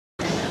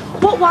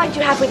What wine do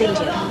you have with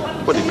Indian?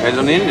 Well, it depends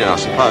on the Indian, I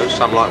suppose.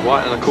 Some like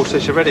white, and of course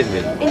there's your red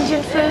Indian.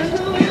 Indian food?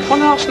 One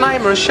last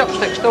name or a shop's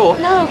next door?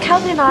 No,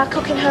 Calvin and I are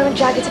cooking her and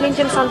Jagged an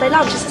Indian Sunday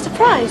lunch as a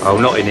surprise. Oh,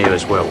 not in here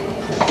as well.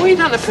 What have you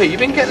done to Pete? You've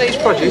been getting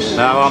these produce?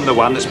 No, I'm the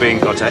one that's being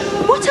got at.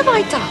 What have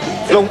I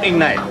done? Flaunting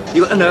that.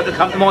 You got the nerve to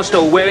come to my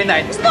stall wearing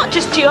that. It's not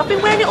just you, I've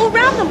been wearing it all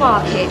round the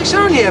market. It's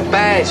only a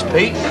badge,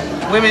 Pete.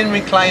 Women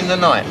reclaim the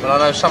night. Well, I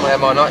know some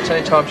have my nights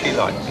any time she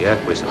likes. Yeah,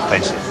 well, it's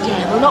offensive.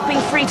 Yeah, well, not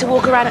being free to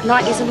walk around at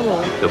night isn't the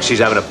law. Look, she's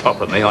having a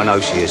pop at me, I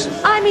know she is.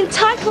 I'm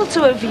entitled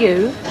to a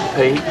view.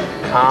 Pete,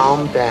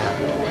 calm down.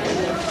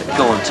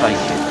 Go on, take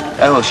it.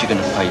 How else are you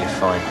going to pay your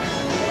fine?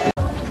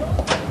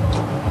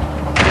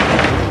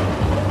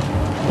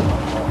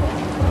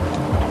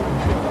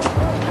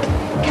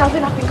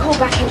 Calvin, I've been called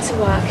back into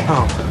work.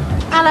 Oh.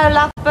 Hello,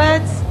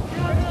 lovebirds.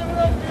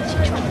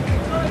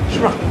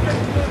 Sharon.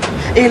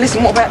 Here,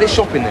 listen, what about this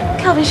shopping then?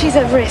 Calvin, she's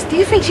at risk. Do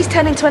you think she's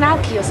turned into an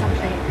alky or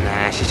something?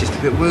 Nah, she's just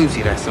a bit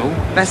woozy, that's all.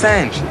 That's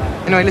Angie.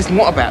 Anyway, listen,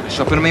 what about the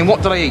shopping? I mean,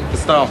 what did I eat for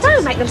starters?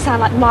 Don't make them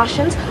sound like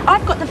Martians.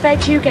 I've got the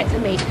veg, you get the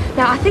meat.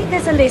 Now, I think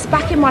there's a list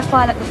back in my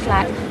file at the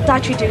flat.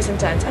 Dietary do's and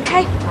don'ts,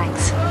 OK?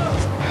 Thanks.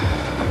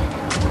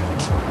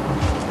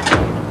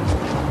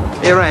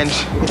 Here,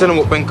 Ange, you don't know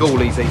what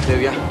Bengalis eat, do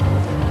you?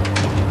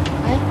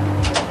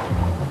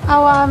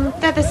 Oh,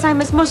 they're the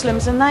same as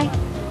Muslims, aren't they?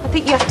 I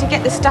think you have to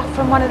get the stuff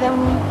from one of them,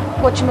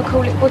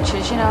 whatchamacallit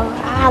butchers, you know,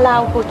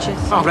 halal butchers.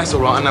 Oh, that's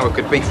all right. I know a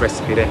good beef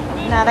recipe there.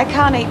 No, they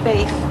can't eat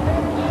beef.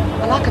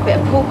 I like a bit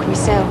of pork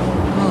myself.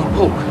 Oh,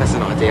 pork. That's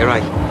an idea,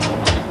 eh?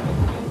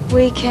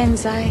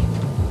 Weekends, eh?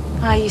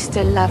 I used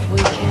to love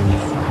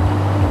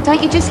weekends.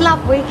 Don't you just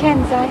love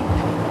weekends, eh?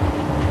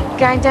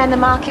 Going down the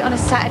market on a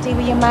Saturday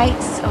with your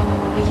mates.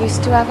 Oh, we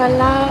used to have a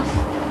laugh.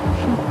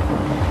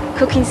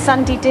 Cooking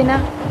Sunday dinner.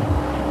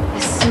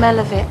 The smell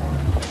of it.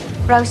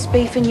 Roast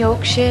beef in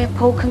Yorkshire,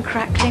 pork and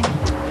crackling.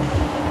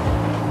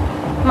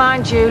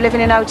 Mind you, living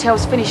in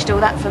hotels finished all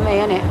that for me,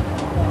 innit?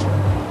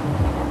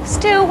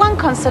 Still, one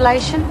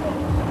consolation.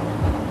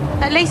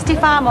 At least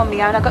if I'm on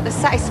my own, I've got the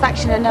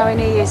satisfaction of knowing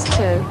he is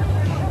too.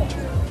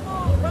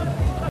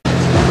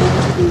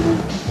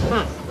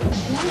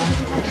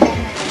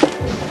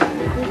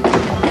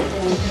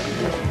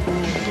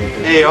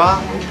 Here you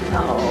are.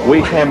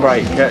 Weekend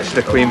break, courtesy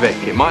the Queen Vic.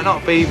 It might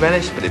not be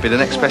Venice, but it'll be the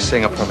next best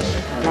thing, I promise.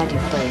 Glad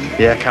you're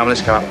free. Yeah, come on,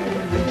 let's go up.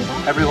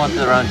 Everyone to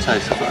their own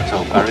taste, that's what I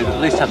told Barry. But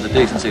at least have the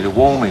decency to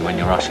warn me when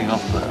you're rushing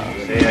off. But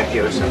Yeah,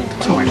 give us a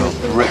talking about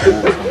brick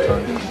wall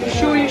sometimes.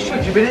 Sure you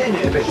should. You've been hitting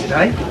it a bit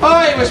today.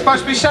 Oh, we're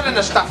supposed to be selling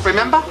the stuff,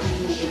 remember?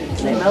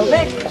 Same old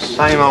Vic.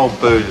 Same old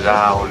booze.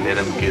 Oh, let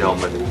them get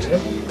on with it.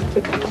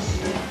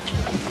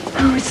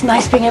 Oh, it's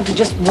nice being able to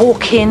just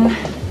walk in.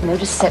 No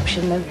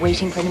reception, no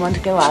waiting for anyone to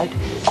go out.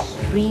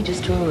 Free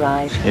just to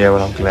arrive. Yeah,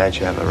 well, I'm glad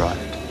you have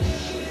arrived.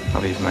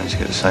 I've even managed to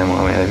get the same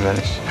one we had in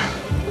Venice.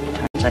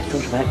 Times I've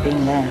thought about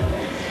being there.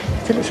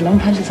 Still, it's a long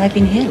time since I've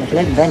been here, let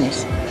alone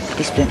Venice. At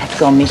least we don't have to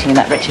go on meeting in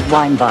that wretched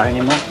wine bar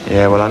anymore.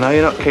 Yeah, well, I know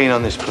you're not keen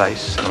on this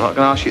place. I'm not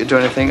going to ask you to do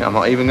anything. I'm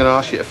not even going to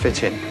ask you to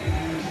fit in.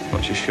 I'm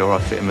not just sure I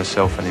fit in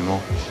myself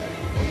anymore.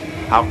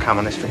 I'll come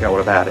and let's forget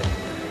all about it.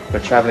 We're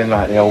travelling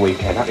like the whole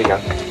weekend. Up you go.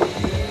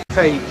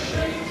 Pete.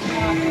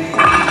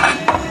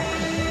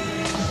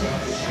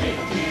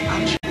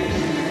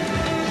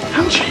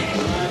 Angie,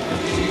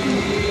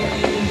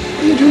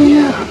 what are you doing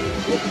here?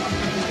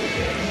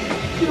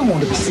 You don't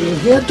want to be seen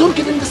here. Don't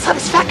give him the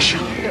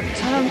satisfaction. Look,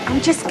 Tom, I'm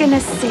just gonna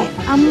sit.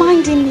 I'm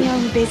minding my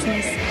own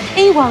business.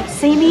 He won't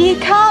see me. He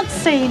can't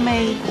see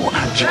me. Oh,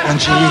 Angie,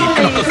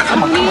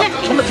 come on.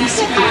 Let me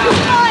see.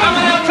 Come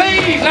on,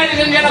 please, ladies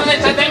and gentlemen,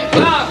 it's a them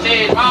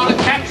classes. While the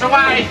cat's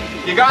away.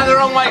 You're going the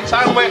wrong way,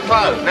 Tone. We're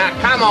closed. Now,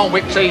 come on,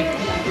 Wicksy.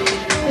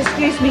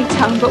 Excuse me,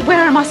 Tom, but where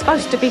am I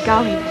supposed to be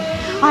going?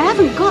 I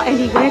haven't got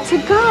anywhere to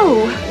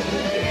go.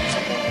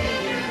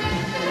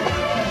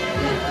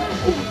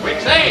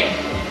 Wicksy!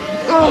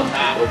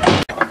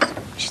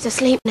 She's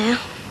asleep now.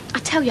 I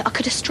tell you, I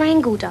could have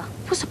strangled her.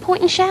 What's the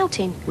point in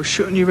shouting? Well,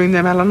 shouldn't you ring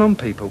them Al-Anon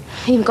people?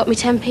 I even got me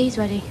 10p's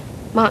ready.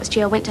 Mark's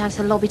G, I went down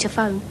to the lobby to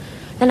phone.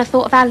 Then I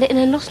thought of how little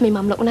and lost me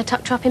mum looked when I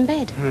tucked her up in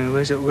bed.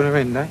 Where's it all going to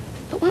end, eh?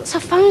 But once her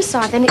phone's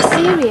silent, then it's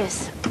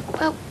serious.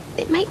 Well,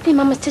 it makes me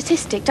mum a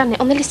statistic, doesn't it,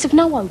 on the list of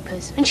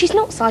no-opers. And she's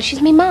not Si,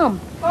 she's me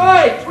mum.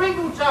 Oi,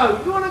 Twinkle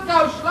Toe, you want to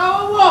go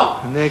slow or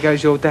what? And there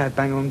goes your dad,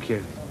 bang on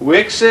cue.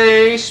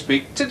 Wicksy,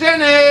 speak to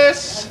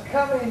Dennis.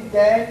 Come in,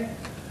 Dad.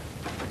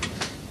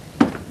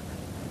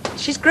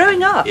 She's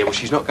growing up. Yeah, well,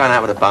 she's not going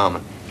out with a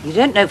barman. You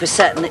don't know for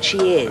certain that she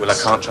is. Well, I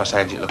can't trust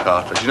Angie to look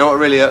after her. Do you know what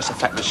really hurts? The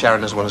fact that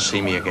Sharon doesn't want to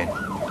see me again.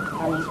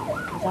 Funny,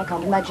 because I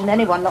can't imagine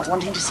anyone not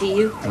wanting to see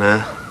you.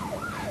 Nah.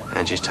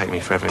 Angie's taken me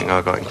for everything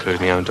I got,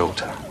 including my own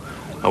daughter.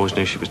 I always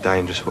knew she was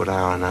dangerous, but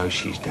now I know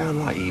she's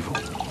downright evil.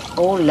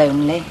 All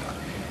lonely.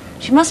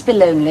 She must be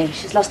lonely.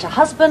 She's lost her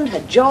husband, her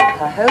job,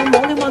 her home,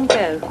 all in one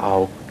go.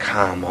 Oh,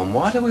 come on.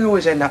 Why do we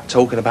always end up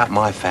talking about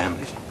my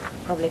family?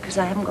 Probably because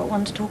I haven't got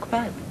one to talk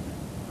about.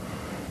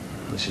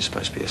 This is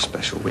supposed to be a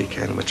special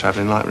weekend. We're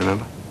travelling light,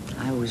 remember?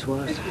 I always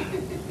was.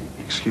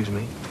 Excuse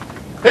me.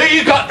 Who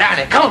you got down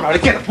there? Come on, Roddy,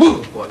 get up.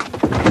 Woo, boy.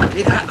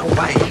 Get out of the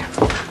way.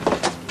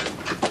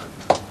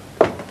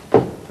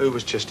 Who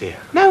was just here?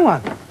 No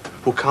one.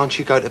 Well, can't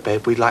you go to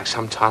bed? We'd like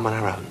some time on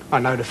our own. I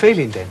know the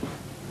feeling then.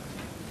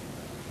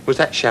 Was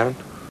that Sharon?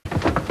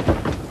 I'm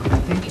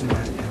thinking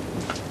about it.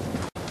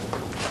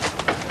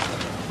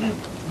 Yeah,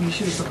 well, you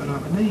should have got the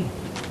night with me.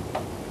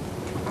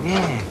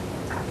 Yeah.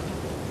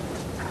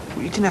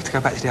 Well, you didn't have to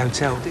go back to the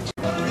hotel, did you?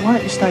 Why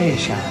don't you stay here,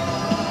 Sharon? I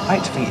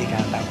hate to think you're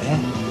going back there.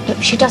 Look,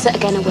 if she does it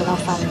again, I will. I'll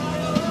phone.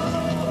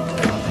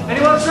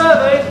 Anyone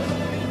serving?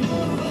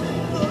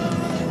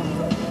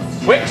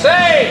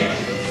 Wicksy!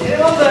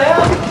 Anyone there?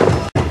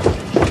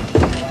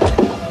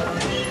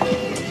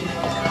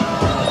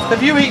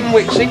 Have you eaten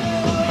Wicksy?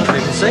 I've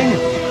even seen him.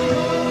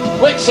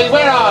 Wicksy,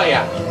 where are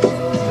you?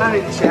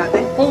 Planning this out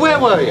then? Well, where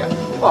were you?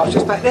 Well, I was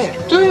just back there.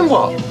 Doing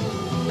what?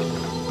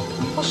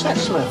 What's that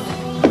smell?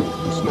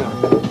 Smell.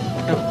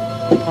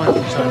 Pint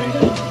of Tony.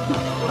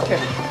 Okay.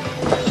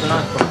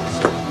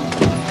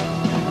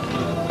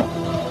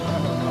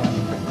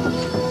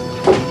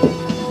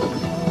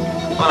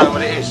 I know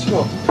what it is.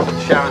 What?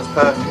 Sharon's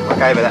perfume. I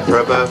gave her that for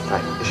her birthday.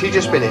 Has she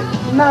just been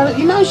in? No,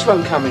 you know she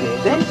won't come in here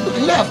then.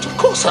 Left? Of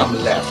course I'm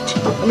left.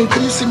 I mean,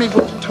 can you see me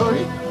voting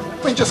Tory?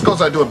 I mean, just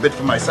because I do a bit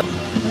for myself.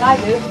 I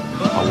do.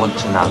 I want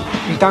to know.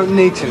 You don't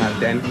need to know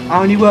then.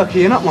 I only work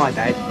here, not my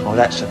dad. Oh,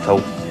 that's a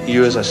thought.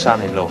 You as a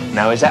son-in-law.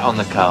 Now, is that on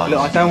the cards? Look,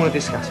 I don't want to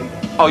discuss it.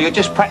 Oh, you're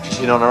just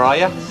practising on her, are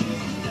you?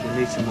 You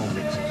need some more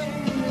mixes.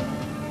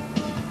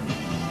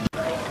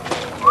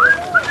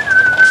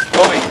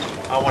 Bobby,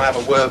 I want to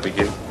have a word with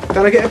you.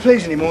 Don't I get her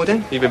pleased anymore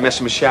then? You've been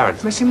messing with Sharon.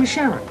 Messing with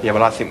Sharon? Yeah,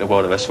 well, I think the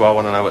world of her, so I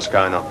want to know what's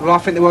going on. Well, I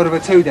think the world of her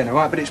too then,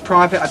 alright? But it's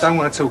private, I don't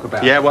want to talk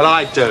about it. Yeah, well,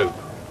 I do.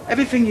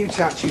 Everything you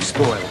touch, you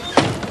spoil.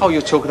 Oh,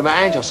 you're talking about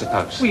Angie, I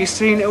suppose. Well, you've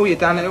seen it all, you've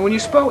done it all, and you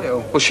spoilt it all.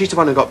 Well, she's the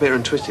one who got bitter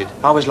and twisted.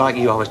 I was like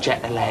you, I was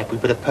Jack the lad. We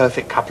were the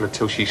perfect couple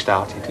until she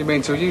started. You mean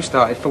until you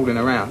started fooling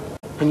around?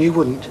 And you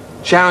wouldn't.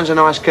 Sharon's a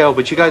nice girl,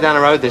 but you go down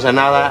the road, there's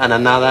another and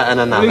another and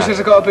another. Losers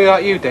have got to be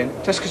like you then.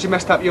 Just because you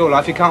messed up your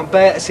life, you can't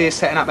bear to see us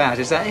setting up ours,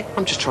 is that it?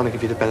 I'm just trying to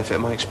give you the benefit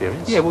of my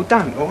experience. Yeah, well,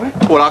 don't, alright?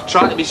 Well, I've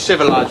tried to be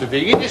civilised with you.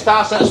 You just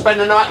asked her to spend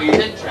the night with you,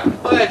 didn't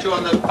you? I heard you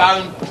on the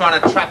phone trying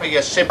to trap her,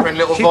 your simpering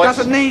little She voice.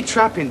 doesn't need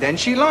trapping then,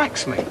 she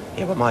likes me.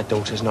 Yeah, but my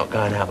daughter's not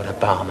going out with a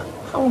barman.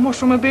 Oh, and what's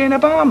wrong with being a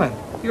barman?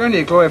 You're only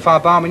a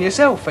glorified barman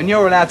yourself, and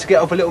you're allowed to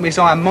get off a little Miss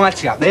Iron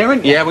Mighty up there,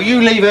 aren't you? Yeah, well,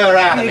 you leave her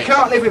out of You it.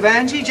 can't live with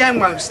Angie, Jan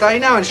won't stay,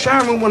 no, and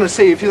Sharon won't want to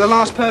see you if you're the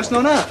last person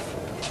on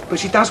earth. But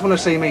she does want to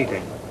see me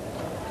then.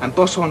 And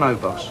boss or no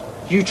boss,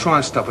 you try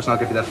and stop us and I'll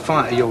give you the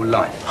fight of your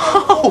life.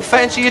 Oh,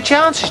 fancy your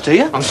chances, do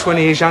you? I'm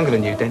 20 years younger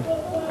than you, Den,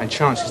 and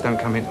chances don't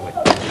come into it.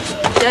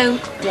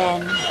 Don't,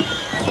 Den.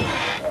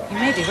 You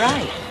may be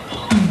right.